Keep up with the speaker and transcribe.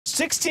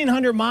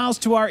1,600 miles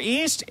to our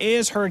east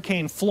is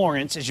Hurricane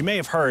Florence. As you may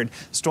have heard,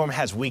 the storm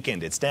has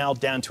weakened. It's now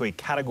down to a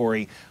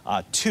Category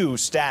 2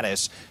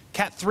 status.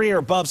 Cat 3 or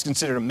above is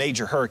considered a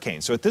major hurricane.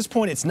 So at this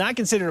point, it's not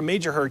considered a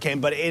major hurricane,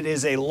 but it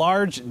is a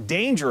large,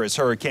 dangerous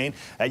hurricane.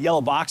 That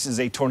yellow box is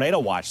a tornado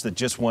watch that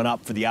just went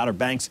up for the Outer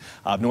Banks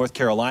of North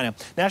Carolina.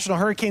 National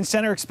Hurricane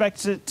Center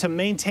expects it to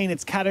maintain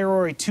its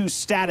Category 2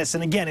 status.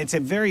 And again, it's a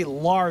very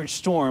large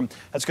storm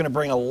that's going to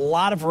bring a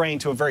lot of rain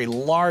to a very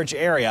large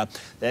area.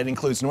 That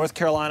includes North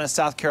Carolina,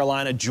 South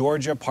Carolina,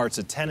 Georgia, parts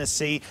of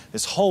Tennessee,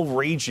 this whole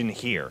region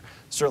here.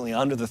 Certainly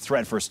under the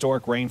threat for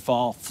historic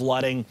rainfall,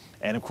 flooding,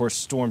 and of course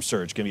storm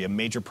surge. Going to be a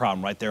major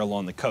problem right there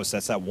along the coast.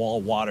 That's that wall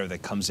of water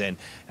that comes in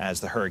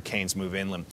as the hurricanes move inland.